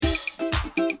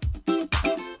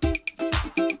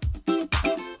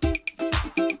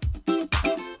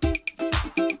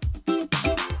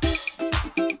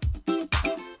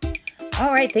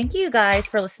right. Thank you guys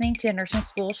for listening to Nursing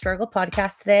School Struggle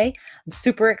podcast today. I'm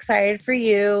super excited for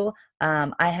you.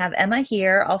 I have Emma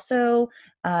here, also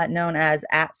known as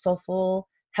 @Soulful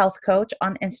Health Coach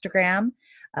on Instagram.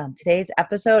 Today's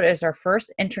episode is our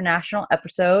first international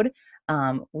episode.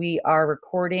 We are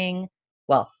recording,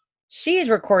 well, she's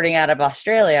recording out of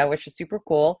Australia, which is super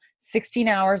cool, 16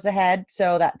 hours ahead.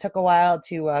 So that took a while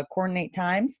to coordinate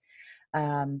times.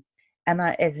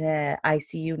 Emma is an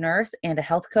ICU nurse and a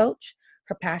health coach.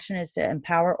 Her passion is to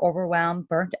empower overwhelmed,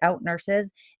 burnt out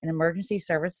nurses and emergency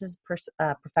services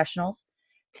professionals.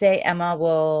 Today, Emma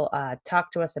will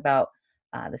talk to us about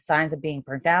the signs of being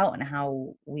burnt out and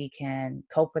how we can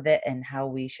cope with it and how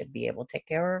we should be able to take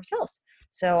care of ourselves.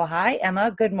 So, hi,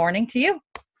 Emma. Good morning to you.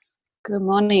 Good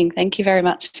morning. Thank you very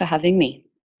much for having me.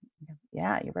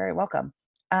 Yeah, you're very welcome.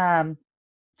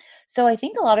 So I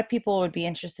think a lot of people would be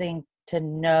interesting to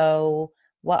know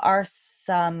what are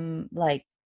some,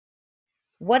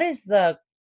 what is the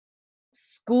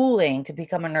schooling to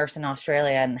become a nurse in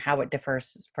Australia and how it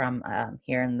differs from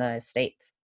here in the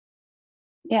States?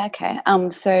 Yeah, okay.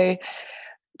 So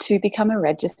to become a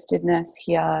registered nurse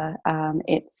here,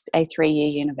 it's a 3-year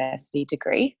university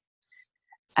degree.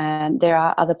 And there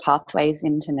are other pathways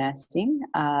into nursing.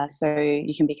 So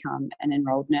you can become an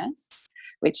enrolled nurse,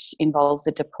 which involves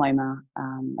a diploma,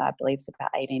 I believe it's about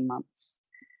 18 months.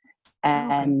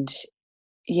 And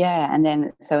yeah, and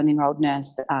then so an enrolled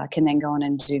nurse can then go on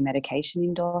and do medication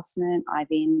endorsement, IV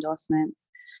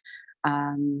endorsements,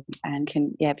 and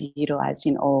can be utilised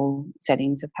in all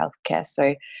settings of healthcare.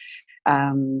 So,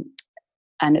 and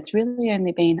it's really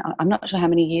only been, I'm not sure how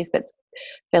many years, but it's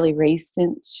fairly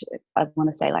recent. I want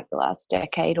to say like the last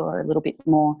decade or a little bit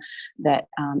more that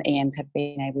ENs have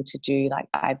been able to do like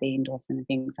IV endorsement and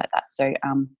things like that. So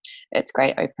it's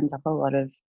great. It opens up a lot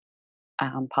of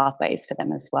pathways for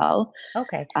them as well.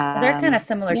 Okay. So they're kind of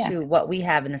similar yeah. to what we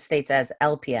have in the States as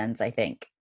LPNs, I think.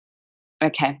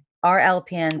 Okay. Our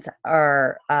LPNs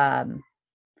are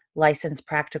licensed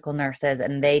practical nurses,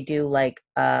 and they do like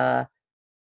a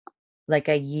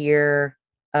year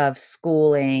of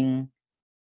schooling,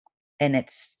 and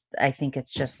I think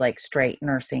it's just like straight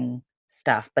nursing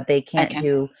stuff, but they can't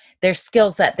do, there's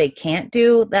skills that they can't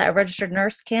do that a registered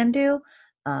nurse can do.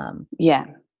 Yeah.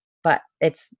 But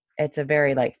it's a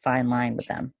very fine line with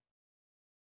them.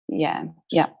 Yeah.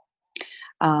 Yeah.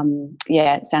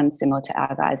 Yeah, it sounds similar to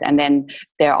our guys. And then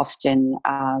they're often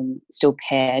still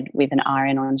paired with an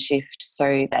RN on shift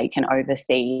so they can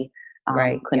oversee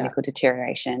clinical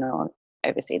deterioration or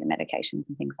oversee the medications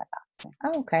and things like that. So,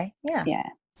 okay. Yeah. Yeah.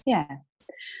 Yeah.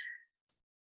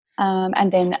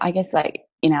 And then I guess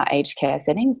in our aged care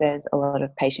settings, there's a lot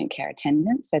of patient care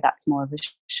attendance. So that's more of a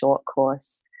short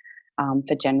course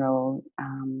for general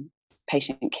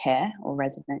patient care or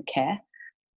resident care.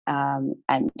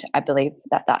 And I believe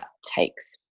that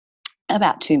takes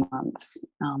about 2 months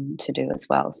to do as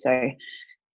well. So,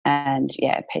 and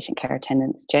patient care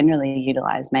attendants generally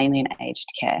utilised mainly in aged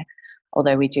care,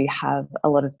 although we do have a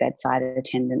lot of bedside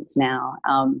attendants now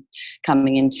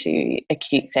coming into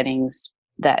acute settings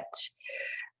that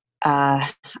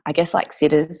I guess like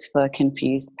sitters for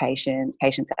confused patients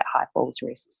at high falls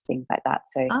risks, things like that.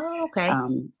 So,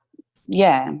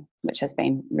 which has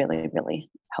been really, really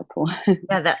helpful.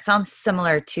 Yeah, that sounds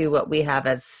similar to what we have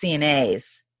as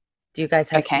CNAs. Do you guys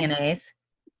have CNAs?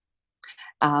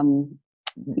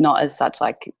 Not as such,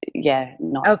 not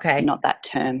that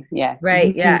term. Yeah.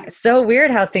 Right. Yeah. It's so weird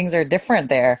how things are different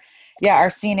there. Yeah, our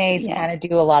CNAs kind of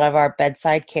do a lot of our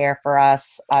bedside care for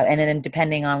us, and then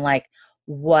depending on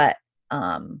what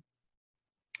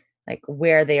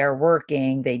where they are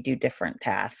working, they do different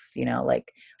tasks.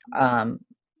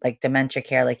 Like dementia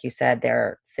care, like you said,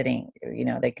 they're sitting.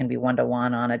 They can be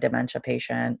 1-to-1 on a dementia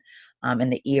patient. In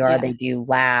the ER, they do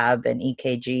lab and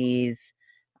EKGs.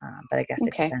 But I guess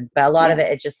it depends. But a lot of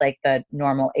it is just like the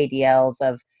normal ADLs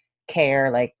of care,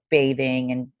 like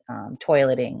bathing and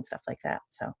toileting, stuff like that.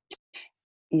 So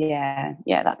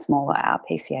that's more what our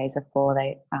PCAs are for.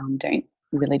 They don't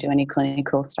really do any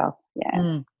clinical stuff.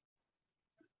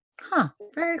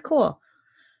 Very cool.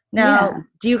 Now,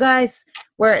 do you guys,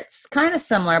 where it's kind of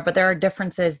similar but there are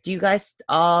differences, do you guys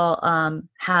all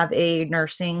have a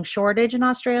nursing shortage in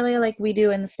Australia like we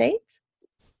do in the States?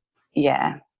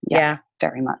 Yeah,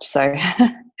 very much so.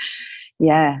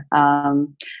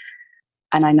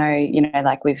 And I know,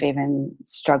 we've even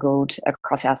struggled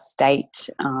across our state,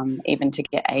 even to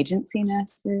get agency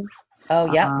nurses. Oh,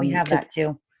 yeah, we have that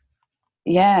too.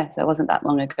 Yeah, so it wasn't that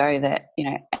long ago that,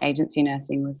 agency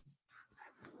nursing was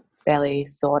fairly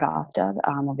sought after.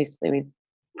 Obviously, with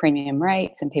premium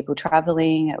rates and people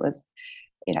travelling, it was,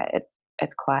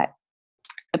 it's quite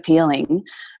appealing.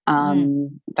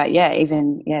 Mm. But yeah,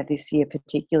 even this year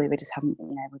particularly, we just haven't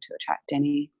been able to attract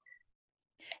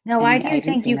Now, why any do you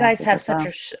think agency you guys nurses have as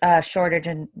such well. a shortage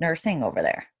in nursing over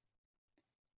there?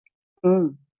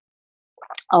 Mm.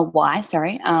 Oh, why?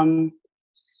 Sorry.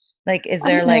 Like, is I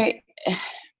there don't like, know.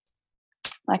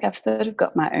 Like I've sort of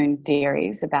got my own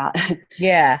theories about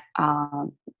yeah,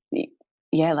 um,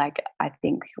 yeah, like I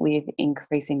think with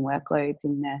increasing workloads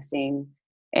in nursing,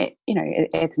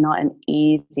 it's not an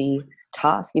easy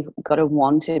task. You've got to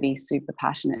want to be super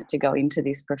passionate to go into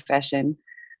this profession.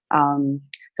 So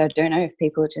I don't know if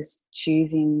people are just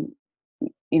choosing,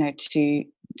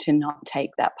 to not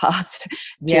take that path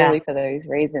yeah, purely for those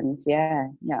reasons. Yeah,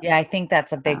 yeah, yeah. I think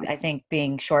that's a big. um, I think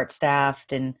being short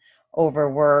staffed and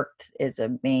overworked is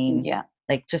a main. yeah.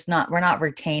 Like, just not we're not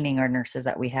retaining our nurses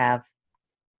that we have.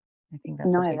 I think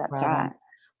that's a No, big that's right. problem,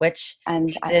 which And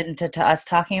leads into us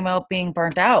talking about being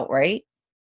burnt out, right?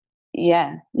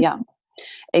 yeah, yeah.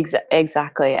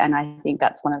 Exactly, and I think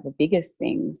that's one of the biggest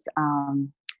things,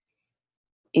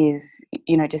 is,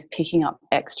 just picking up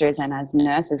extras, and as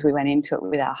nurses, we went into it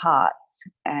with our hearts,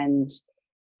 and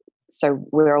so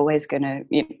we're always gonna,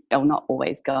 or not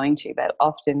always going to, but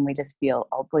often we just feel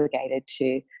obligated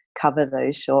to cover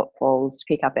those shortfalls, to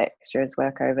pick up extras,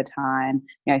 work overtime.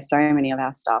 So many of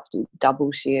our staff do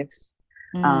double shifts,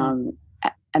 Mm, um,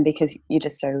 and because you're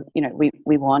just so, we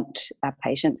want our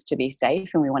patients to be safe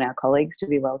and we want our colleagues to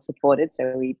be well supported,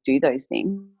 so we do those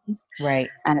things, right.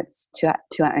 and it's to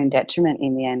our own detriment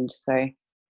in the end. So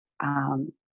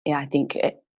yeah, I think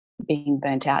being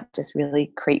burnt out just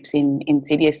really creeps in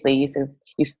insidiously.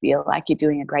 You feel like you're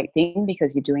doing a great thing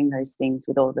because you're doing those things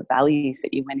with all the values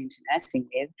that you went into nursing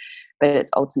with, but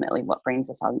it's ultimately what brings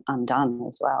us undone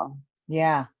as well.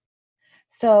 Yeah.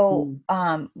 So,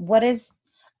 Mm. what is?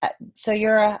 So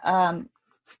you're a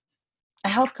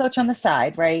health coach on the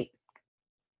side, right?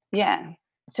 Yeah,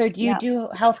 So do you yeah. do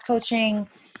health coaching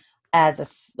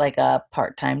as like a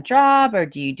part-time job, or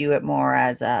do you do it more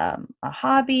as a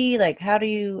hobby? Like, how do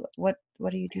you what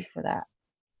do you do for that?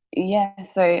 Yeah,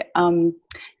 so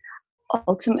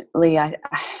ultimately, I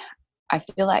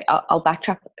feel like I'll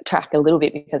backtrack track a little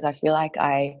bit, because I feel like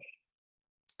I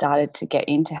started to get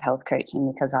into health coaching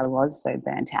because I was so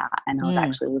burnt out and I was Mm,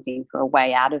 actually looking for a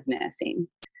way out of nursing.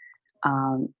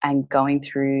 And going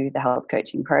through the health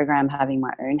coaching program, having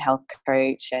my own health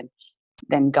coach, and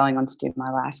then going on to do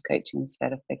my life coaching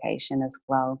certification as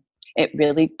well. It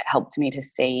really helped me to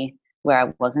see where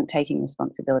I wasn't taking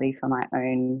responsibility for my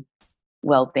own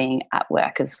well-being at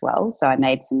work as well. So I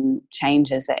made some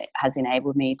changes that has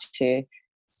enabled me to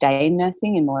stay in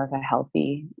nursing in more of a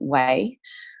healthy way.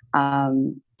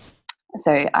 Um,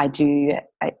 so I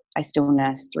still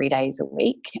nurse 3 days a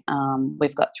week.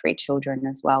 We've got 3 children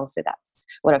as well, so that's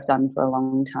what I've done for a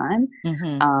long time.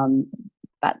 mm-hmm. Um,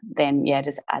 but then, yeah,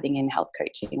 just adding in health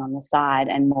coaching on the side,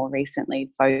 and more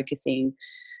recently focusing,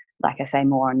 like I say,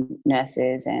 more on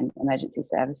nurses and emergency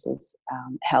services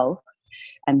health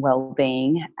and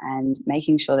well-being, and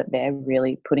making sure that they're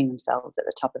really putting themselves at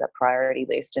the top of the priority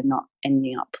list and not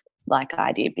ending up like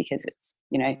I did, because it's,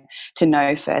 to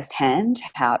know firsthand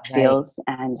how it Right. feels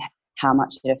and how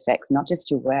much it affects not just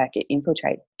your work, it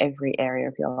infiltrates every area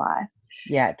of your life.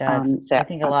 Yeah, it does. So I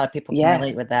think a lot of people can yeah,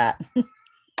 relate with that.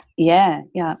 yeah.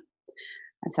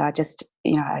 And so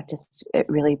it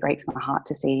really breaks my heart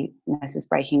to see nurses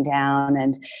breaking down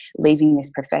and leaving this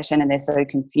profession, and they're so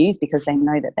confused because they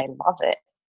know that they love it,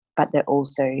 but they're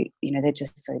also, they're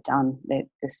just so done. They're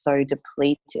so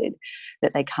depleted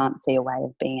that they can't see a way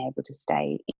of being able to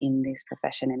stay in this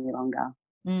profession any longer.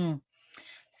 Mm.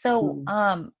 So,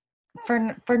 Mm.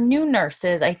 for new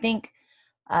nurses,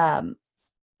 um,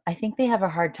 I think they have a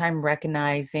hard time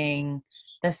recognizing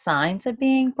the signs of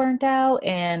being burnt out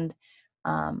and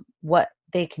what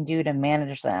they can do to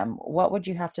manage them. What would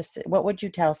you have to say, what would you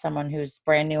tell someone who's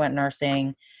brand new at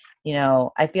nursing?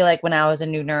 I feel like when I was a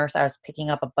new nurse, I was picking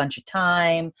up a bunch of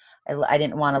time. I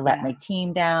didn't want to let Yeah. my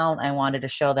team down. I wanted to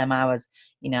show them I was,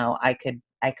 I could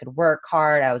work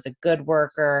hard. I was a good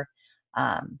worker.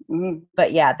 Um, Mm.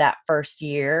 but yeah, that first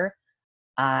year,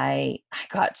 I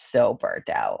got so burnt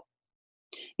out.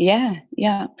 Yeah,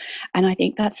 yeah. And I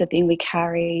think that's the thing. We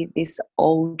carry this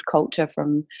old culture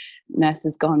from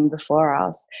nurses gone before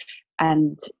us.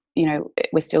 And,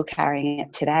 we're still carrying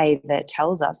it today, that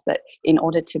tells us that in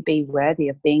order to be worthy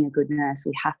of being a good nurse,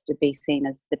 we have to be seen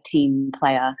as the team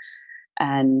player.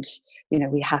 And,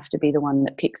 we have to be the one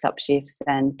that picks up shifts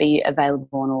and be available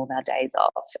on all of our days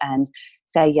off, and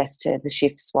say yes to the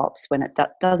shift swaps when it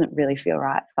doesn't really feel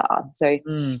right for us. So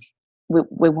Mm,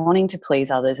 we're wanting to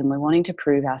please others, and we're wanting to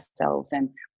prove ourselves, and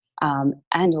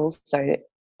also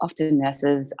often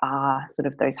nurses are sort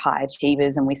of those high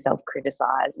achievers, and we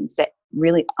self-criticize and set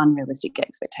really unrealistic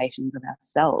expectations of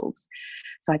ourselves.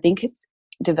 So I think it's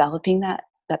developing that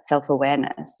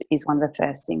self-awareness is one of the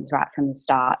first things right from the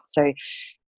start. So,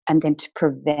 and then to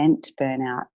prevent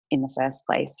burnout in the first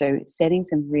place. So setting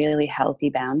some really healthy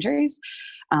boundaries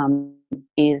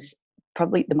is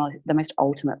probably the most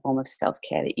ultimate form of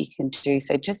self-care that you can do.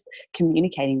 So just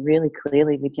communicating really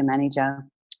clearly with your manager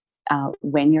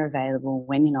when you're available,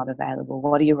 when you're not available,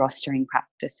 what are your rostering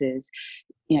practices,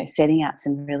 setting out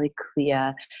some really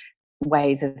clear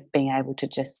ways of being able to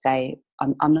just say,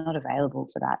 I'm not available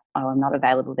for that. Oh, I'm not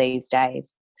available these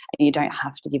days. And you don't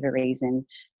have to give a reason.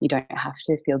 You don't have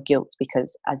to feel guilt,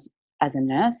 because as a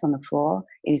nurse on the floor,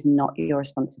 it is not your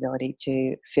responsibility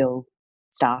to fill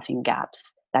staffing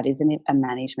gaps. That isn't a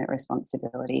management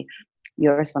responsibility.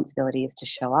 Your responsibility is to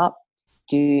show up,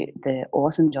 do the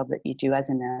awesome job that you do as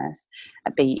a nurse,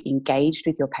 be engaged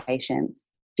with your patients,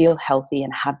 feel healthy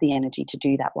and have the energy to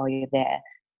do that while you're there.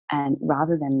 And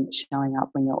rather than showing up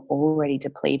when you're already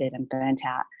depleted and burnt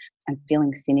out and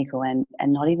feeling cynical and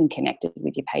not even connected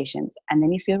with your patients. And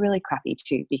then you feel really crappy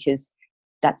too, because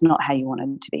that's not how you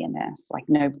wanted to be a nurse. Like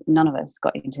none of us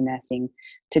got into nursing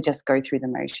to just go through the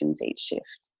motions each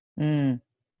shift.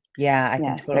 Yeah, I can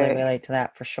Yeah. totally So relate to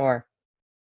that for sure.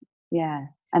 yeah.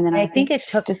 And then I I think think it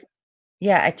took just,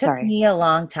 it took sorry. me a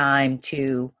long time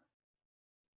to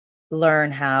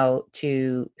learn how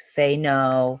to say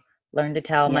no, learn to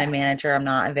tell my Yes. manager I'm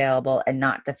not available, and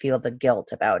not to feel the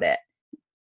guilt about it.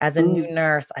 As a new Mm,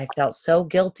 nurse, I felt so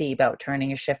guilty about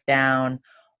turning a shift down,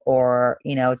 or,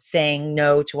 saying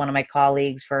no to one of my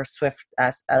colleagues for a swift,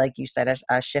 like you said,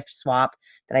 a shift swap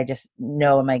that I just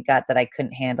know in my gut that I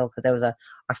couldn't handle because it was a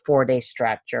 4-day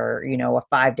stretch, or,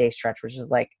 a 5-day stretch, which is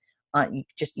like,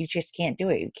 you just can't do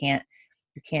it. You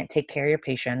can't take care of your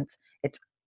patients. It's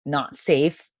not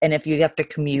safe. And if you have to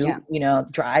commute, yeah.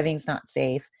 driving's not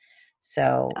safe.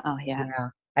 So Oh yeah. yeah,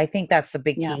 I think that's the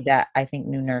big Yeah. key that I think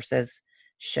new nurses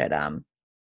should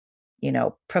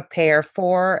prepare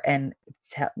for, and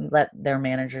let their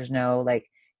managers know, like,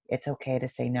 it's okay to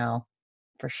say no,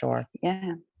 for sure.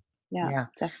 Yeah. Yeah. Yeah.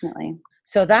 Definitely.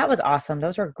 So that was awesome.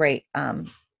 Those were great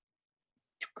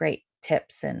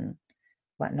tips and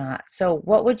whatnot. So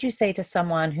what would you say to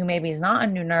someone who maybe is not a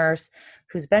new nurse,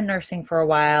 who's been nursing for a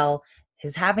while,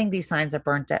 is having these signs of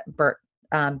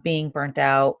being burnt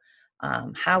out?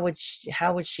 How would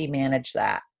she manage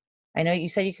that? I know you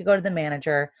said you could go to the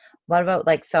manager. What about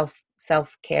like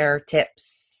self-care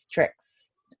tips,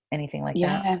 tricks, anything like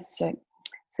that? Yeah.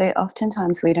 So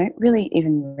oftentimes we don't really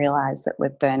even realize that we're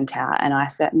burnt out. And I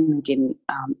certainly didn't,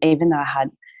 even though I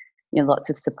had lots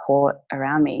of support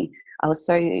around me. I was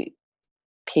so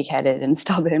pig-headed and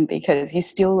stubborn because you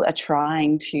still are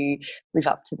trying to live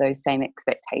up to those same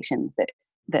expectations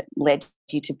that led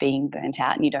you to being burnt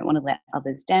out, and you don't want to let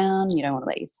others down, you don't want to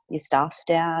let your staff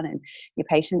down and your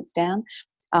patients down.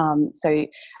 So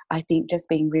I think just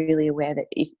being really aware that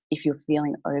if you're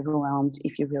feeling overwhelmed,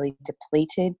 if you're really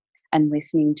depleted, and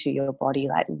listening to your body,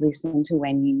 like listen to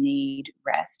when you need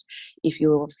rest. If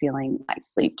you're feeling like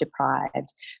sleep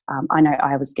deprived, I know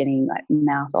I was getting like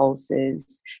mouth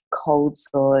ulcers, cold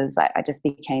sores. I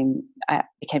became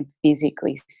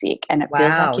physically sick, and it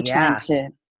feels like Wow, you're trying yeah. to,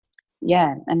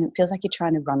 yeah, and it feels like you're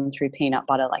trying to run through peanut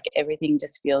butter. Like everything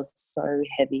just feels so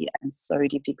heavy and so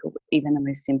difficult, even the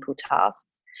most simple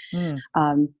tasks. Mm,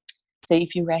 Um, so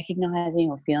if you're recognizing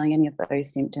or feeling any of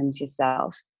those symptoms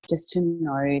yourself, just to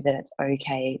know that it's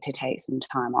okay to take some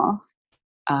time off,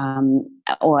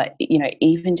 or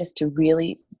even just to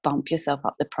really bump yourself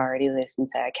up the priority list and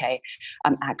say, okay,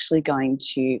 I'm actually going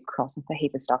to cross off a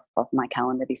heap of stuff off my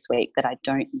calendar this week that I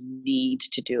don't need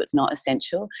to do. It's not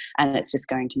essential, and it's just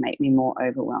going to make me more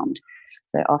overwhelmed.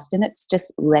 So often it's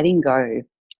just letting go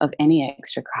of any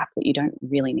extra crap that you don't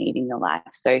really need in your life.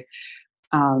 So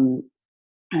um,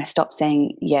 I stop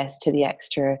saying yes to the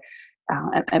extra.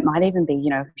 It might even be,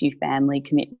 a few family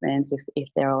commitments if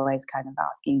they're always kind of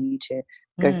asking you to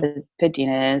go mm, for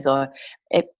dinners, or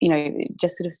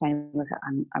just sort of saying, look,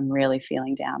 I'm really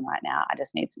feeling down right now. I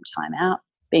just need some time out.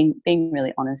 Being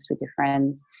really honest with your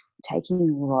friends,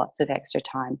 taking lots of extra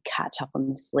time, catch up on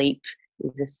the sleep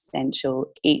is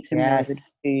essential. Eat some really good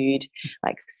yes. food.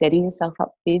 Like setting yourself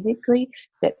up physically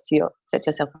sets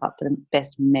yourself up for the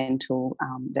best mental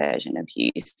version of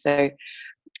you. So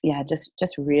yeah, just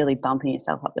really bumping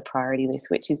yourself up the priority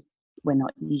list, which is we're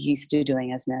not used to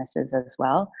doing as nurses as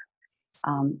well.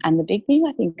 And the big thing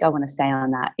I think I want to say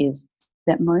on that is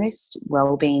that most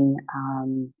well-being,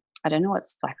 I don't know what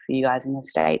it's like for you guys in the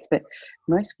States, but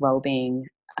most well-being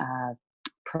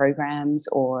programs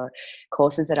or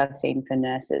courses that I've seen for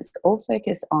nurses all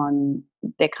focus on,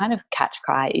 their kind of catch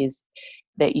cry is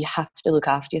that you have to look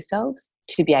after yourselves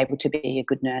to be able to be a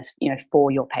good nurse,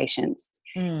 for your patients.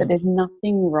 But Mm, there's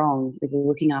nothing wrong with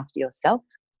looking after yourself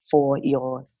for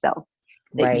yourself,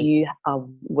 that right. you are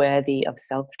worthy of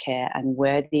self-care and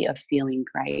worthy of feeling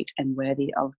great and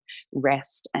worthy of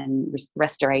rest and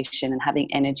restoration and having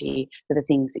energy for the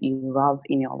things that you love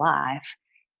in your life,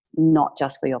 not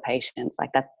just for your patients.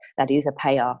 Like that is a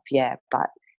payoff, yeah, but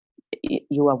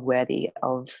you are worthy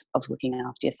of looking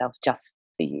after yourself just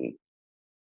for you.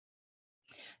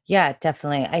 Yeah,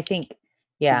 definitely. I think,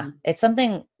 yeah, Mm.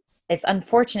 it's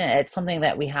unfortunate. It's something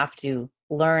that we have to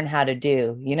learn how to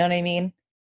do. You know what I mean?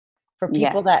 For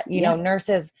people Yes, that, yeah,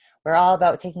 nurses, we're all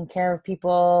about taking care of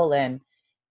people, and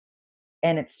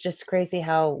it's just crazy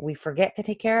how we forget to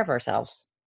take care of ourselves.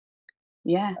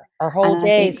 yeah. Our And whole I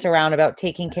day think, surround about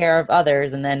taking care of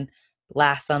others, and then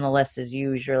last on the list is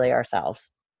usually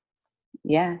ourselves.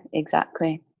 yeah,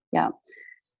 exactly. Yeah.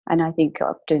 And I think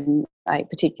often, like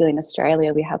particularly in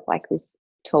Australia, we have like this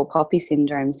tall poppy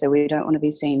syndrome. So we don't want to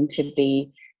be seen to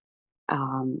be,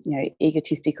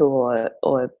 egotistical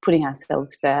or putting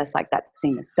ourselves first, like that's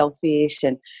seen as selfish,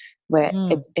 and where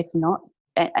Mm, it's not.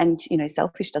 And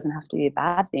selfish doesn't have to be a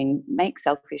bad thing. Make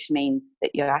selfish mean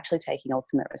that you're actually taking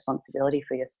ultimate responsibility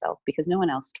for yourself because no one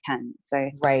else can. So,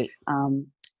 right. um,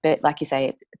 but like you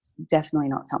say, it's definitely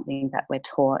not something that we're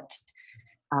taught.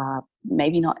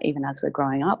 Maybe not even as we're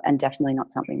growing up, and definitely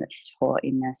not something that's taught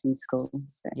in nursing schools.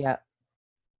 So, Yeah.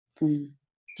 mm.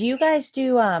 Do you guys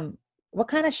do what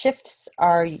kind of shifts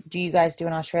do you guys do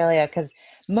in Australia? Because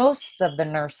most of the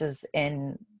nurses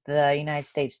in the United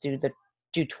States do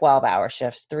 12-hour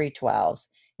shifts, 3 12s.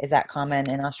 Is that common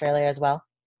in Australia as well?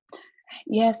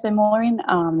 Yeah, so more in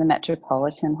the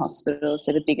metropolitan hospitals,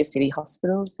 so the bigger city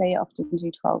hospitals, they often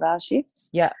do 12-hour shifts.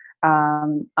 Yeah.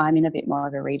 I'm in a bit more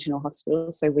of a regional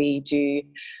hospital, so we do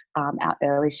our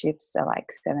early shifts, so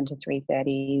like 7 to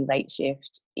 3:30. Late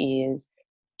shift is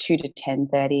 2 to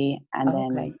 10:30, and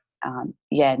Okay.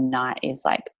 then night is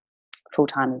like full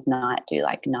timers night do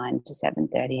like 9 to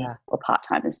 7:30, Yeah. or part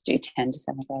timers do 10 to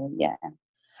 7:30. Yeah,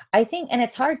 I think, and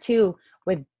it's hard too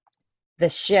with the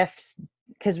shifts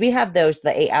because we have the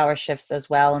 8-hour shifts as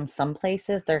well in some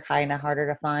places. They're kind of harder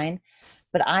to find.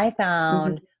 But I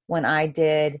hmm, found when I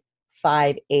did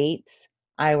 5/8s,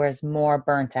 I was more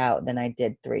burnt out than I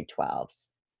did 3 12s.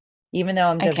 Even though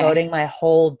I'm okay, devoting my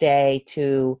whole day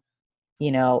to,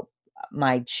 you know,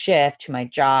 my shift, to my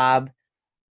job,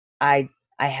 I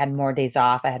I had more days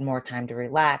off. I had more time to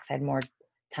relax. I had more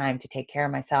time to take care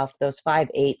of myself. Those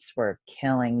 5/8s were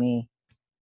killing me.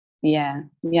 yeah,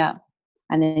 yeah,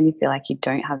 and then you feel like you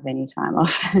don't have any time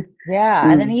off. Yeah,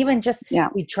 and then mm, even just yeah.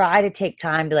 we try to take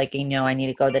time to, like, I need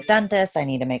to go to the dentist, I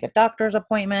need to make a doctor's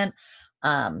appointment.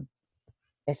 Um,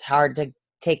 it's hard to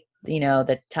take,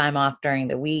 the time off during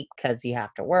the week because you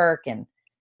have to work. And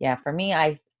yeah, for me,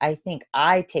 I think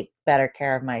I take better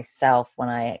care of myself when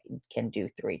I can do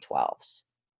 3 12s.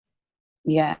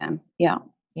 Yeah, yeah.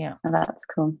 Yeah, Oh, that's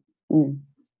cool. Mm,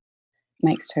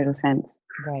 makes total sense.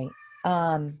 right.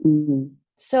 Um, Mhm.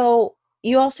 so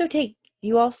you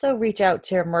also reach out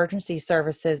to emergency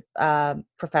services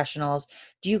professionals.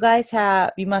 You must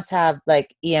have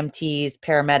like EMTs,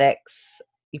 paramedics.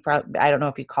 I don't know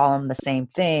if you call them the same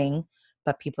thing,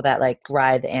 but people that like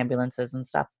ride the ambulances and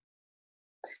stuff.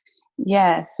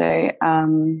 Yeah, so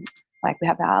like we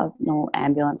have our normal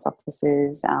ambulance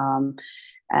officers,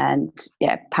 and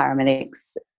yeah,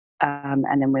 paramedics,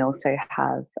 and then we also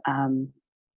have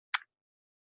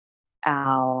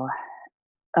our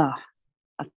oh,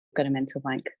 I've got a mental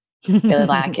blank. They're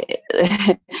like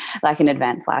like an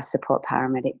advanced life support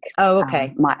paramedic, Oh, um,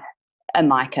 okay. my, a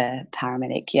MICA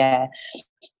paramedic, yeah.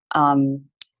 Um,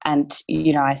 and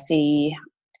I see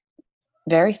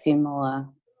very similar,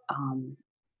 um,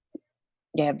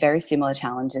 very similar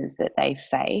challenges that they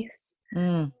face.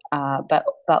 Mm. But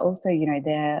also,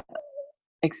 they're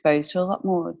exposed to a lot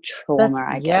more trauma,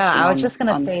 I Yeah, guess, I was just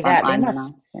gonna on the say front that line than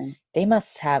us. And they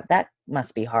must have that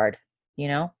must be hard, you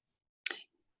know?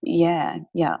 yeah,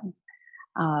 yeah.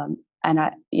 And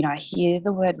I hear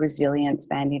the word resilience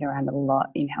bandied around a lot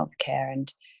in healthcare,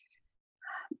 and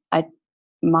I,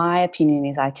 my opinion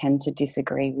is I tend to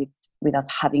disagree with us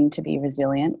having to be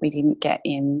resilient. We didn't get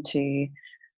into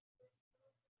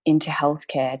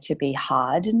healthcare to be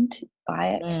hardened by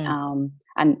it. Mm,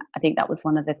 And I think that was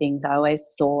one of the things I always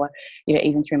saw,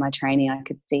 even through my training, I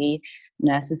could see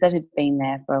nurses that had been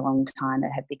there for a long time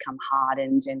that had become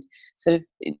hardened and sort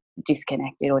of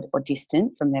disconnected or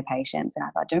distant from their patients. And I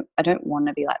thought, I don't want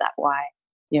to be like that.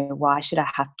 Why should I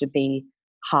have to be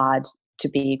hard to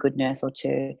be a good nurse or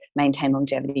to maintain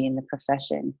longevity in the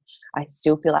profession. I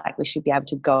still feel like we should be able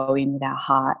to go in with our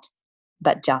heart,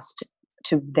 but just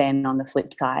to then, on the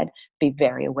flip side, be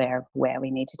very aware of where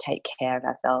we need to take care of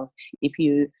ourselves. If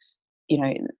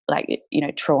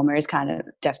trauma is kind of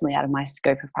definitely out of my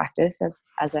scope of practice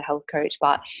as a health coach,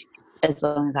 but as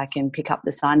long as I can pick up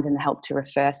the signs and help to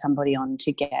refer somebody on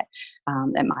to get,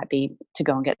 it might be to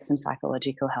go and get some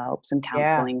psychological help, some Yeah.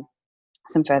 counselling,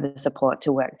 some further support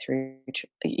to work through,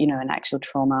 an actual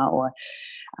trauma, or,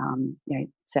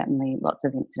 certainly lots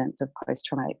of incidents of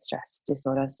post-traumatic stress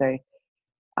disorder. So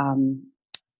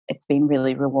it's been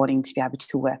really rewarding to be able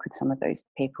to work with some of those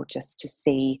people, just to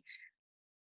see,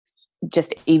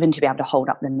 just even to be able to hold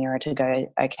up the mirror to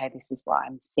go, okay, this is what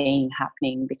I'm seeing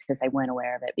happening, because they weren't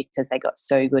aware of it, because they got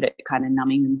so good at kind of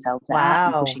numbing themselves out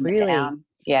and Wow, pushing it really? down.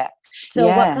 Yeah. So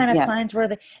what Yeah. kind of Yeah. signs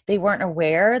were they weren't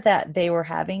aware that they were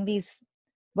having these,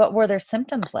 what were their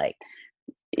symptoms like?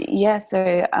 Yeah.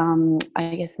 So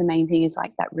I guess the main thing is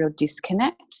like that real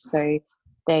disconnect. So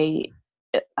they,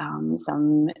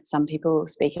 some people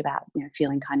speak about,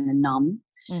 feeling kind of numb.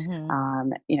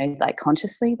 Mhm. Like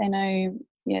consciously they know,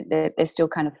 they're still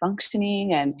kind of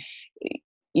functioning, and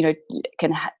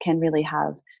can really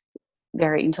have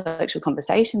very intellectual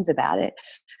conversations about it,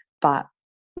 but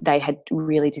they had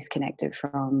really disconnected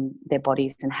from their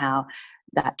bodies and how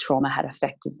that trauma had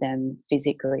affected them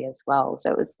physically as well.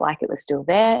 So it was like it was still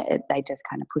there. They just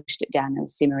kind of pushed it down and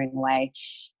simmering away,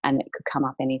 and it could come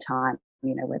up anytime,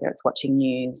 whether it's watching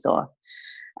news or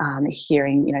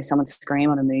hearing, someone scream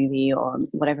on a movie or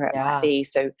whatever it might Yeah. be.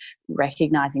 So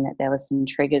recognizing that there were some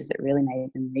triggers that really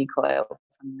made them recoil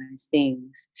from those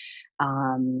things.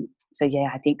 So yeah,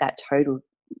 I think that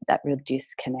real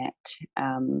disconnect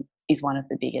is one of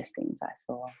the biggest things I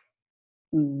saw.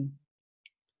 Mm.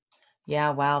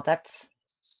 Yeah, wow, that's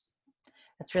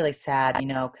really sad,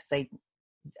 because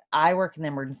I work in the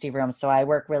emergency room, so I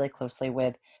work really closely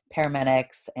with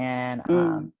paramedics and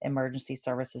Mm. emergency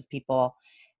services people,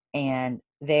 and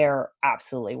they're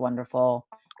absolutely wonderful.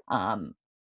 Um,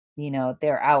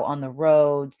 they're out on the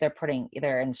roads,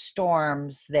 they're in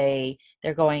storms,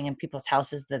 they're going in people's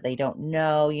houses that they don't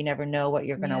know. You never know what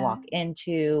you're gonna Yeah, walk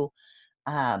into.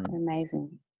 Um,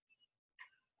 amazing.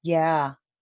 yeah,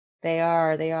 they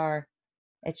are.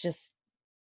 It's just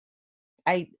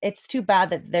it's too bad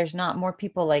that there's not more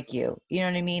people like you know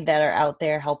what I mean, that are out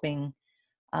there helping.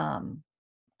 Um,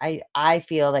 I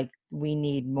feel like we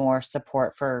need more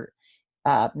support for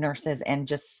nurses and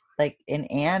just like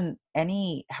and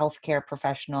any healthcare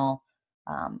professional.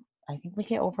 I think we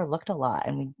get overlooked a lot,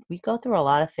 and we go through a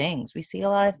lot of things. We see a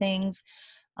lot of things.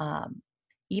 Um,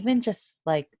 even just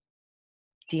like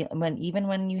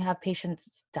when you have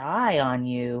patients die on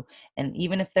you, and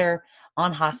even if they're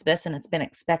on hospice and it's been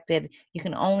expected, you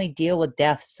can only deal with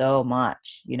death so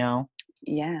much. Yeah,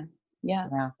 yeah,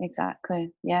 Yeah.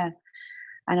 exactly. Yeah.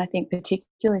 And I think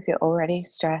particularly if you're already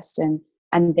stressed, and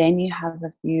then you have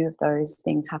a few of those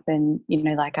things happen,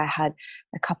 like I had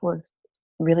a couple of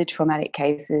really traumatic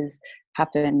cases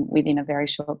happen within a very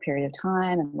short period of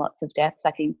time, and lots of deaths.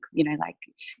 I think,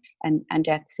 and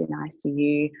deaths in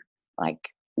ICU, like,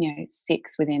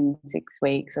 six within 6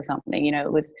 weeks or something.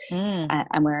 It was, Mm,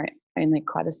 and we're only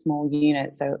quite a small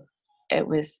unit. So it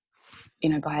was,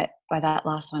 by that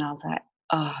last one, I was like,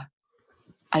 oh,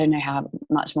 I don't know how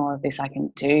much more of this I can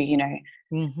do,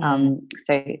 mhm.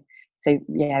 so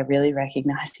yeah, really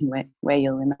recognizing where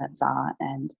your limits are,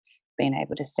 and being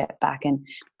able to step back and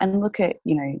look at,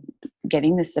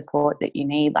 getting the support that you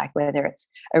need, like whether it's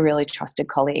a really trusted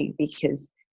colleague,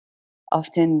 because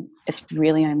often it's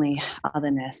really only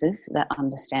other nurses that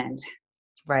understand.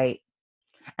 Right.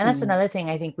 And that's Mm. another thing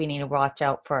I think we need to watch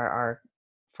out for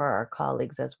our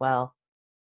colleagues as well.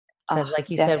 Because Oh, like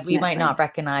you said, we might not definitely.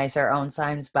 recognize our own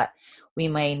signs, but we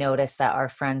may notice that our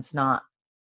friend's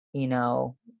you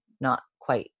know, not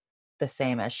quite the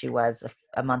same as she was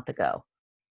a month ago.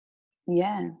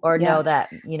 Yeah, Or yeah, know that,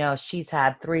 she's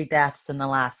had 3 deaths in the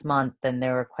last month and they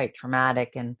were quite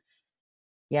traumatic, and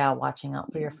yeah, watching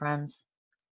out for your friends.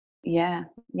 yeah,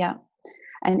 yeah.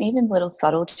 And even little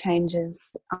subtle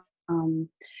changes. um,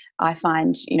 I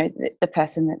find, the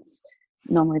person that's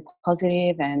normally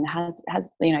positive and has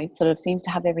sort of seems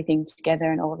to have everything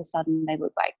together, and all of a sudden they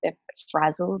look like they're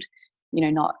frazzled,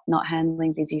 not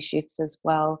handling busy shifts as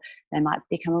well. They might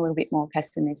become a little bit more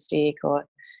pessimistic, or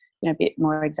a bit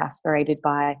more exasperated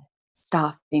by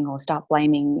staffing, or start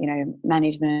blaming,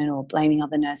 management, or blaming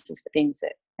other nurses for things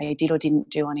that they did or didn't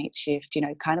do on each shift.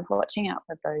 Kind of watching out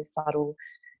for those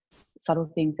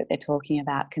subtle things that they're talking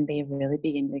about can be a really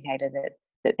big indicator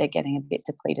that they're getting a bit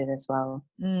depleted as well.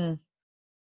 Mm,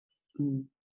 Mm.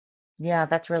 Yeah,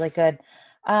 that's really good.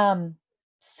 Um,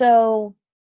 so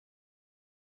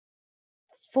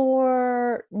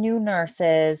for new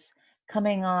nurses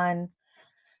coming on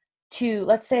to,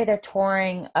 let's say they're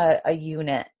touring a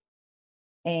unit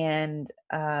and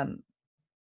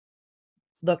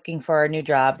looking for a new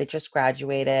job, they just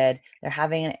graduated, they're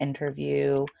having an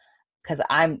interview, because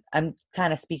I'm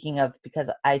kind of speaking of, because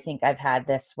I think I've had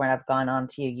this when I've gone on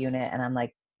to a unit and I'm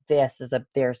like,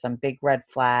 there's some big red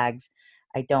flags.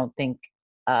 I don't think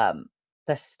um,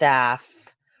 the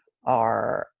staff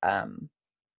are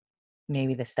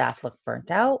maybe the staff look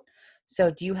burnt out.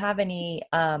 So do you have any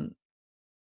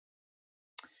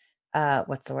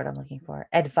what's the word I'm looking for?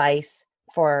 Advice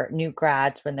for new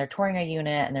grads when they're touring a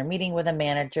unit and they're meeting with a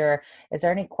manager? Is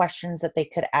there any questions that they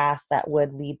could ask that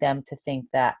would lead them to think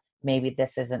that maybe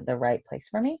this isn't the right place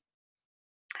for me?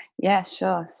 Yeah,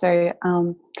 sure. So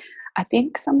I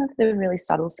think some of the really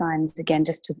subtle signs, again,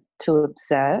 just to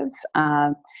observe,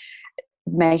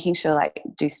 making sure, like,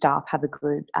 do staff have a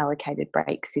good allocated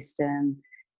break system?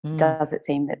 Mm, Does it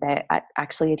seem that they're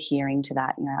actually adhering to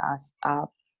that? You know, are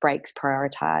breaks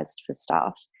prioritized for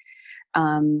staff?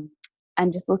 Um,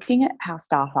 and just looking at how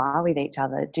staff are with each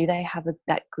other. Do they have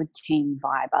that good team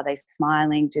vibe? Are they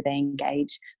smiling? Do they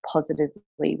engage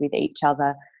positively with each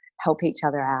other? Help each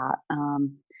other out?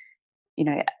 You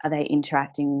know, are they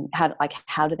interacting?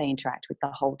 How do they interact with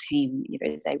the whole team? You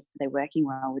know, they're working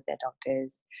well with their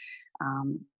doctors,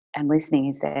 and listening.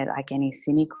 Is there like any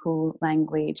cynical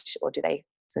language, or do they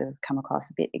sort of come across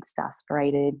a bit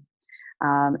exasperated?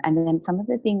 And then some of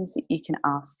the things that you can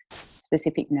ask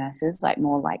specific nurses, like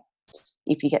more like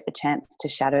if you get the chance to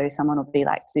shadow someone or be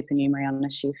like supernumerary on a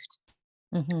shift,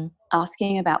 mm-hmm.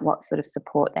 asking about what sort of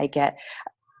support they get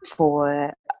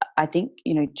for, I think,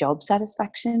 you know, job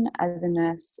satisfaction as a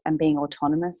nurse and being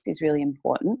autonomous is really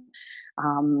important,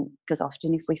 because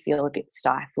often if we feel a bit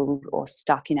stifled or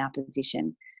stuck in our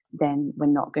position, then we're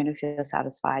not going to feel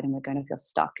satisfied and we're going to feel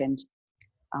stuck,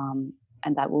 um,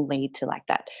 and that will lead to like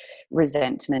that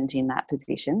resentment in that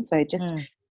position. So just Mm,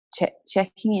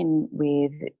 checking in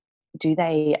with, do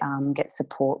they get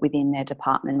support within their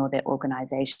department or their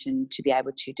organisation to be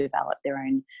able to develop their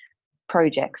own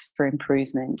projects for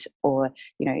improvement, or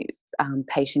you know,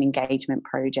 patient engagement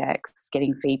projects,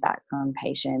 getting feedback from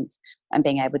patients and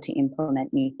being able to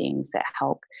implement new things that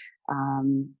help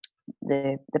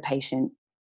the patient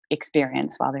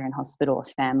experience while they're in hospital, or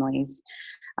families.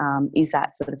 Is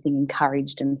that sort of thing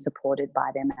encouraged and supported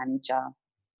by their manager?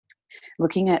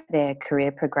 Looking at their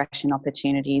career progression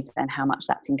opportunities and how much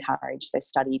that's encouraged, so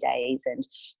study days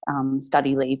and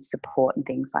study leave support and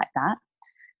things like that.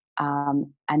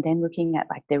 And then looking at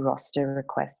like their roster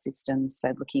request systems,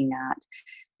 so looking at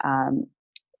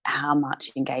how much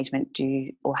engagement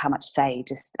or how much say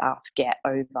do staff get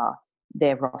over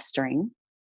their rostering.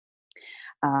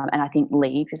 And I think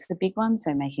leave is the big one,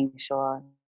 so making sure,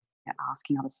 you know,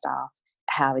 asking other staff,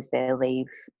 how is their leave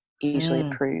usually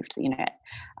mm. approved, you know,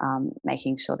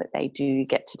 making sure that they do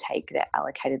get to take their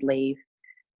allocated leave.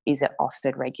 Is it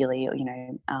offered regularly, or, you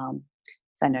know,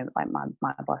 so I know, like, my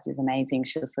boss is amazing.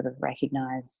 She'll sort of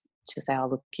recognize, she'll say, oh,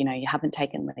 look, you know, you haven't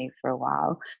taken leave for a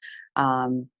while.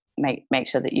 Make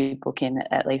sure that you book in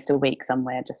at least a week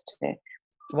somewhere, just to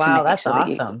Wow, make that's sure that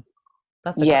you, awesome.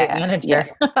 That's a great yeah, yeah,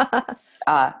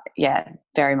 manager. yeah,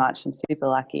 very much. I'm super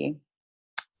lucky.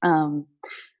 Um,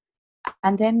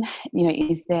 And then, you know,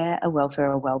 is there a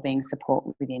welfare or wellbeing support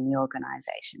within the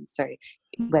organisation? So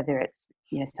whether it's,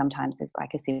 you know, sometimes there's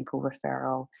like a simple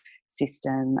referral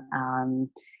system,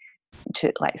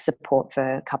 to like support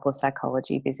for a couple of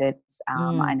psychology visits. I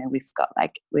Mm, know we've got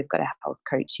a health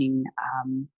coaching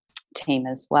team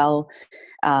as well.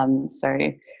 So,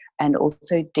 and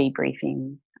also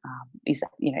debriefing. Is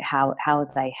that, you know, how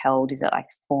are they held? Is it like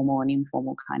formal and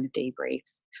informal kind of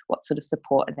debriefs? What sort of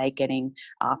support are they getting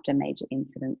after major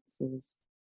incidences?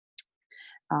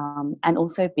 And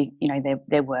also, big, you know,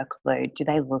 their workload. Do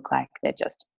they look like they're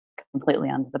just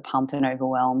completely under the pump and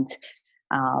overwhelmed?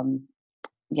 Um,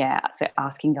 yeah, so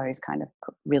asking those kind of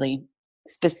really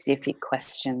specific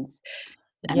questions,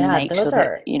 and yeah, make sure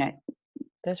that, you know,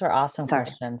 those were awesome sorry.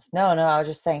 questions. No, no, I was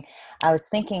just saying, I was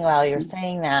thinking while you were Mm,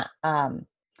 saying that,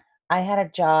 I had a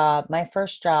job, my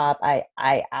first job,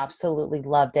 I absolutely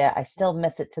loved it. I still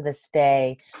miss it to this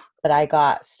day, but I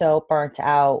got so burnt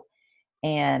out,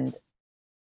 and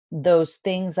those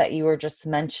things that you were just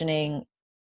mentioning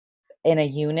in a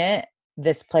unit,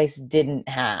 this place didn't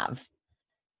have.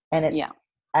 And yeah,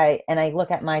 I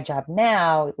look at my job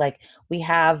now, like we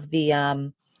have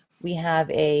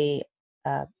a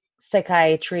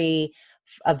psychiatry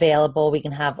available. We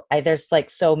can have there's like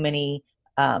so many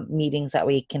meetings that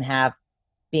we can have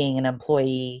being an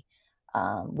employee.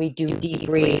 We do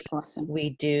debriefs. Awesome.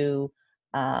 We do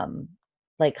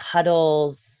like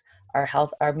huddles.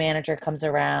 Our manager comes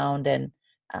around, and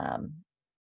um,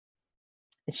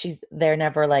 they're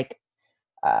never like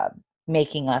uh,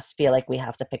 making us feel like we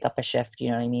have to pick up a shift.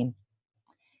 You know what I mean?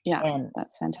 Yeah, And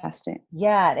that's fantastic.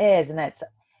 yeah, it is. And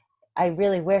I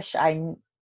really wish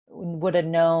would have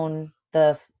known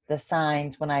the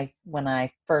signs when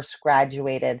I first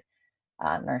graduated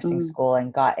nursing Mm, school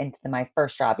and got into my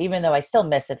first job, even though I still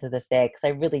miss it to this day because I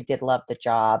really did love the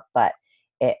job, but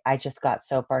I just got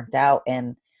so burnt out.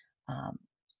 And um,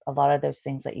 a lot of those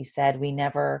things that you said, we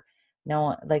never, no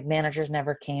one, like managers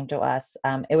never came to us.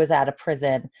 It was at a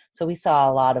prison. So we saw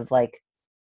a lot of like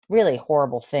really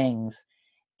horrible things.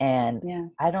 And yeah.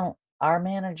 our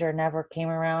manager never came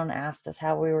around, asked us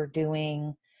how we were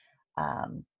doing.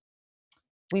 Um,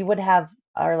 we would have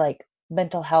our like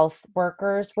mental health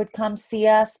workers would come see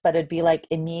us, but it'd be like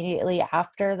immediately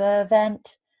after the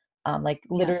event. Like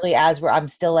Yeah. literally I'm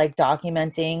still like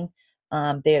documenting.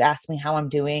 They would ask me how I'm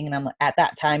doing, and I'm at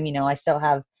that time, I still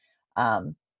have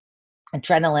um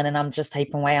adrenaline, and I'm just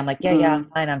typing away. I'm like, yeah,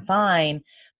 Mm, I'm fine.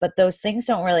 But those things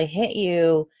don't really hit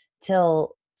you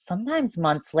till sometimes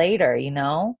months later.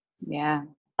 yeah.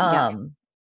 Yeah. Um,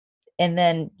 and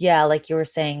then yeah, like you were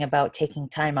saying about taking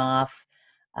time off.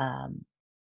 Um,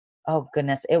 oh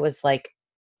goodness, it was like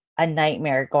a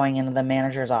nightmare going into the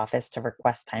manager's office to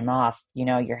request time off.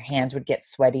 Your hands would get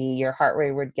sweaty, your heart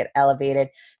rate would get elevated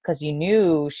because you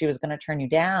knew she was going to turn you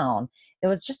down.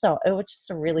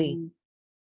 Mm,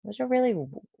 It was a really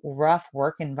rough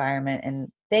work environment,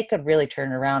 and they could really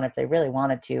turn it around if they really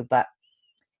wanted to. But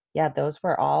yeah, those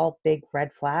were all big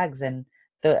red flags. And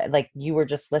like you were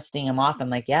just listing them off. I'm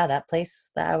like, yeah, that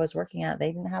place that I was working at,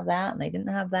 they didn't have that, and they didn't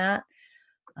have that.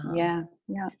 Um, yeah.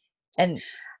 Yeah. and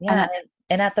And yeah,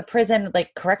 and at the prison,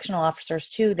 like correctional officers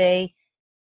too, they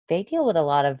deal with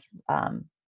um,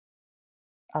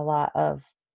 a lot of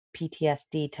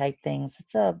PTSD type things.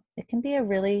 It can be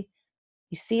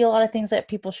you see a lot of things that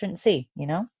people shouldn't see.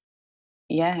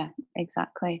 yeah,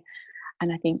 exactly.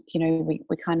 And I think, we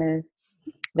kind of,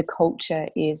 the culture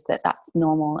is that that's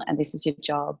normal and this is your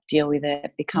job, deal with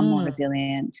it, become more Mm,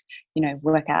 resilient,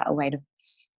 work out a way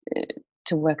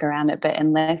to work around it. But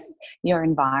unless your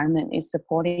environment is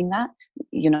supporting that,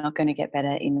 you're not going to get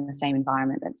better in the same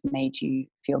environment that's made you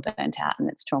feel burnt out and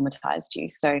that's traumatized you.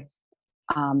 So,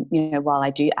 while I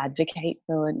do advocate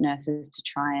for nurses to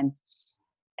try and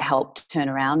help turn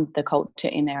around the culture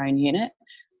in their own unit,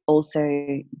 also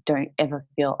don't ever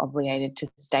feel obligated to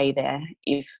stay there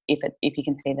if you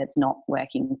can see that's not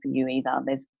working for you either.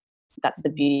 That's the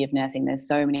beauty of nursing. There's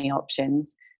so many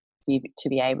options for you to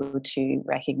be able to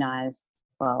recognize,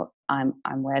 well, I'm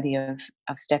worthy of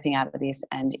stepping out of this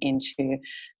and into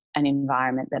an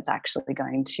environment that's actually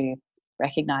going to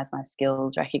recognize my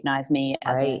skills, recognize me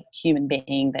as a right. human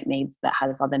being that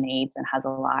has other needs and has a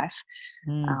life,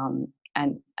 Mm,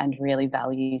 and really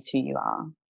values who you are.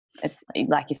 It's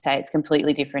like you say, it's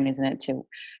completely different, isn't it, to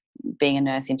being a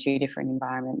nurse in two different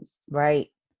environments. right.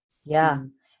 Yeah.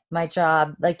 Mm, My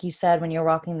job, like you said, when you're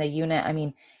walking the unit, I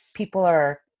mean, people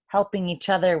are helping each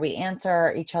other. We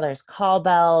answer each other's call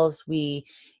bells.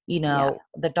 yeah,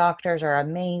 The doctors are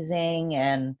amazing.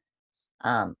 And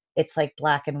it's like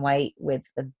black and white with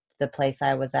the place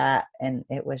I was at. And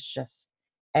it was just,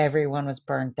 everyone was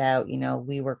burnt out.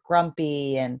 We were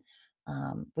grumpy, and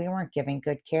we weren't giving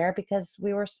good care because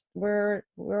we were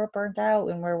burnt out,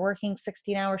 and we're working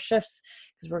 16-hour shifts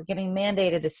because we're getting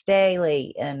mandated to stay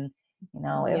late. And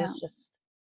it yeah, was just,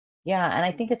 yeah. And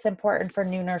I think it's important for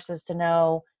new nurses to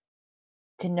know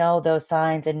those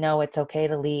signs and know it's okay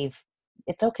to leave.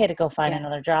 It's okay to go find yeah,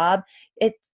 another job.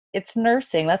 It's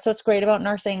nursing. That's what's great about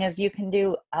nursing is you can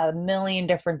do a million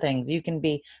different things. You can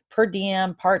be per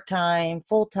diem, part-time,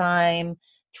 full-time,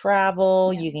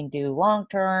 travel, yeah, you can do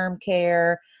long-term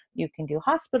care, you can do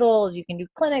hospitals, you can do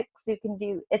clinics,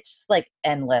 it's just like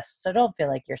endless. So don't feel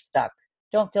like you're stuck.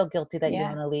 Don't feel guilty that you yeah,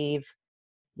 want to leave.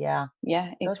 Yeah.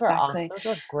 yeah, Those were awesome. exactly. Those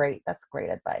were great. That's great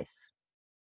advice.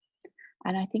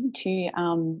 And I think too,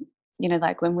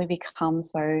 like when we become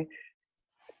so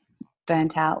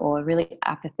burnt out or really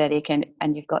apathetic and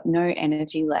you've got no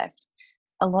energy left,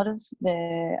 a lot of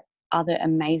the other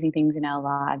amazing things in our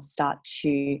lives start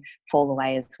to fall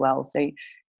away as well. So,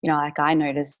 like I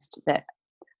noticed that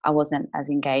I wasn't as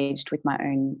engaged with my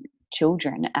own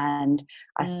children, and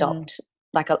I Mm, stopped.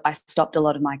 I stopped a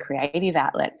lot of my creative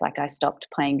outlets. Like I stopped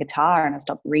playing guitar and I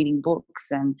stopped reading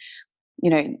books, and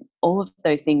all of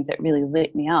those things that really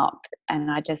lit me up.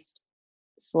 And I just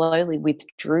slowly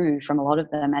withdrew from a lot of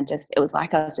them, and just it was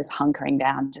like I was just hunkering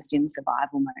down, just in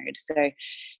survival mode. So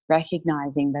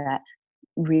recognizing that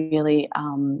really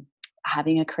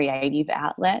having a creative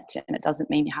outlet. And it doesn't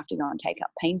mean you have to go and take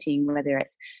up painting, whether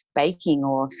it's baking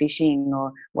or fishing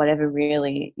or whatever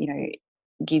really,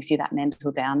 gives you that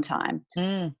mental downtime.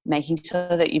 Mm, Making sure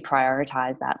that you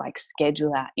prioritize that, like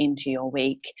schedule that into your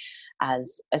week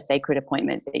as a sacred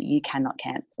appointment that you cannot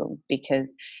cancel,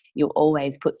 because you'll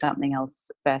always put something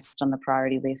else first on the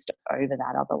priority list over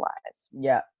that otherwise.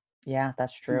 yeah. Yeah,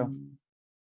 that's true. Mm,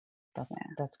 yeah.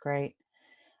 That's great.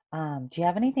 Do you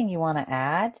have anything you want to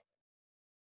add?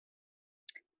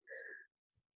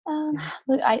 Um, Mm.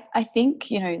 look, I think,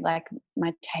 like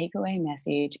my takeaway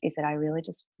message is that I really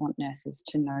just want nurses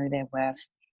to know their worth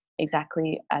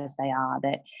exactly as they are,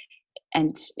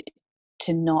 and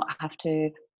to not have to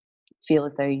feel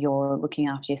as though you're looking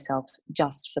after yourself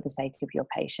just for the sake of your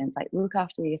patients. Like, look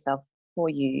after yourself for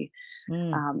you.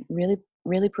 Mm, Really,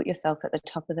 really put yourself at the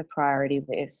top of the priority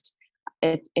list.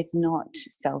 It's not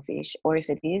selfish, or if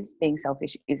it is, being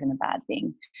selfish isn't a bad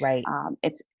thing. right.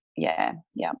 It's yeah.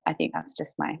 I think that's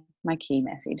just my key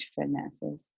message for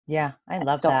nurses. Yeah, I And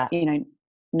love stop, that.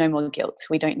 no more guilt.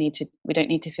 We don't need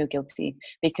to feel guilty,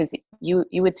 because you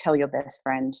would tell your best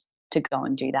friend to go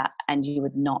and do that, and you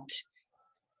would not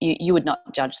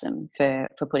judge them for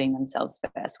putting themselves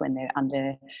first when they're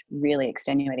under really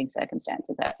extenuating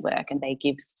circumstances at work, and they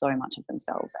give so much of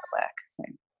themselves at work. So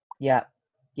Yeah.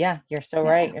 Yeah, you're so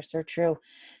right. yeah. You're so true.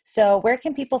 So where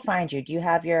can people find you? Do you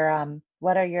have your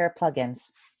what are your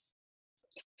plugins?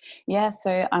 Yeah,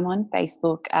 so I'm on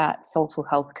Facebook at Soulful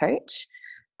Health Coach,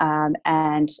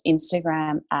 and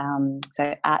Instagram,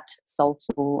 so at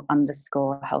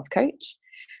soulful_health coach.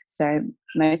 So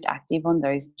most active on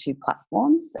those two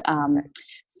platforms. Okay.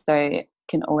 So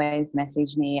can always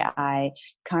message me. I'm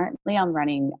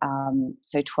running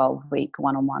 12-week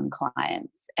one-on-one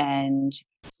clients, and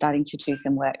starting to do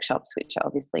some workshops, which are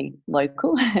obviously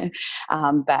local.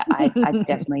 But I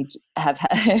definitely have.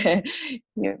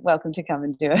 You're welcome to come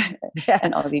and do Yeah.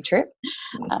 an Aussie trip.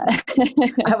 Uh,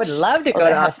 I would love to go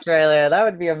although to have Australia. That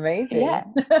would be amazing. yeah.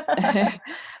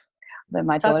 But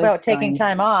my Talk about daughter's taking going.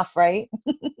 time off, right?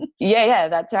 Yeah,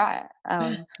 that's right.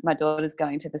 My daughter's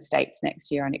going to the States next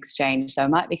year on exchange, so I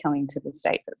might be coming to the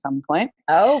States at some point.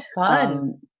 Oh, fun.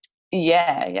 Um,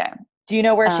 yeah. Do you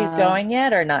know where she's Uh, going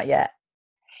yet or not yet?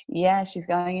 yeah, she's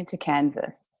going into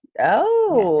Kansas. Yeah,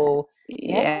 Oh,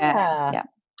 yeah, yeah. yeah,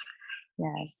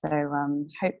 yeah. So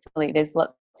hopefully, there's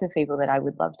lots of people that I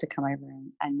would love to come over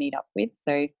and meet up with.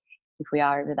 So if we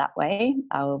are over that way,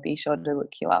 I will be sure to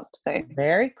look you up. So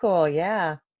Very cool.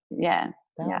 Yeah. yeah,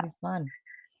 That would yeah, be fun.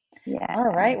 All yeah,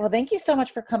 right. Well, thank you so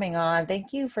much for coming on.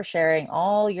 Thank you for sharing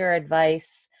all your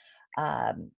advice.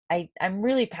 I'm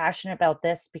really passionate about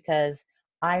this because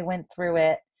I went through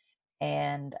it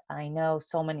and I know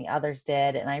so many others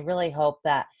did. And I really hope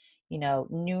that,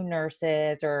 new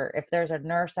nurses, or if there's a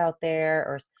nurse out there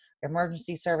or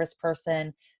emergency service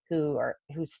person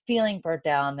who's feeling burnt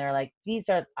down, they're like,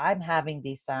 I'm having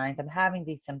these signs, I'm having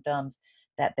these symptoms,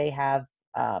 that they have,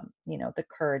 the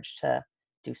courage to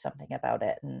do something about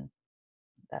it. And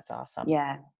that's awesome.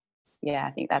 yeah. Yeah,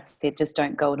 I think that's it. Just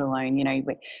don't go it alone.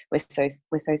 We're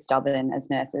so stubborn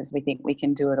as nurses. We think we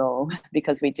can do it all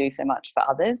because we do so much for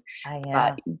others. But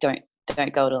Yeah.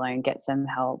 don't go it alone. Get some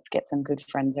help. Get some good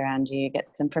friends around you.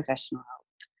 Get some professional help.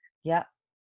 Yep.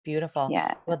 Beautiful.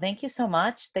 Yeah, Well, thank you so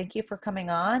much. Thank you for coming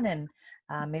on, and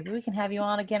maybe we can have you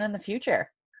on again in the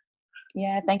future.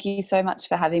 yeah. Thank you so much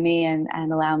for having me and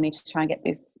allowing me to try and get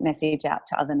this message out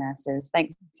to other nurses.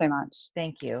 Thanks so much.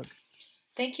 Thank you.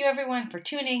 Thank you, everyone, for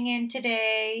tuning in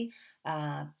today.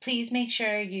 Please make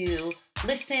sure you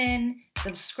listen,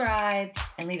 subscribe,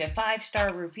 and leave a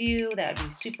 5-star review. That would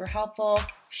be super helpful.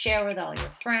 Share with all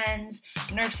your friends.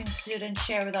 Nursing students,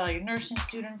 share with all your nursing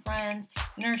student friends.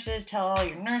 Nurses, tell all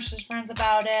your nurses friends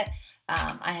about it.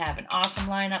 I have an awesome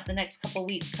lineup the next couple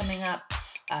weeks coming up.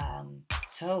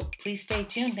 So please stay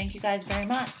tuned. Thank you guys very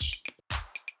much.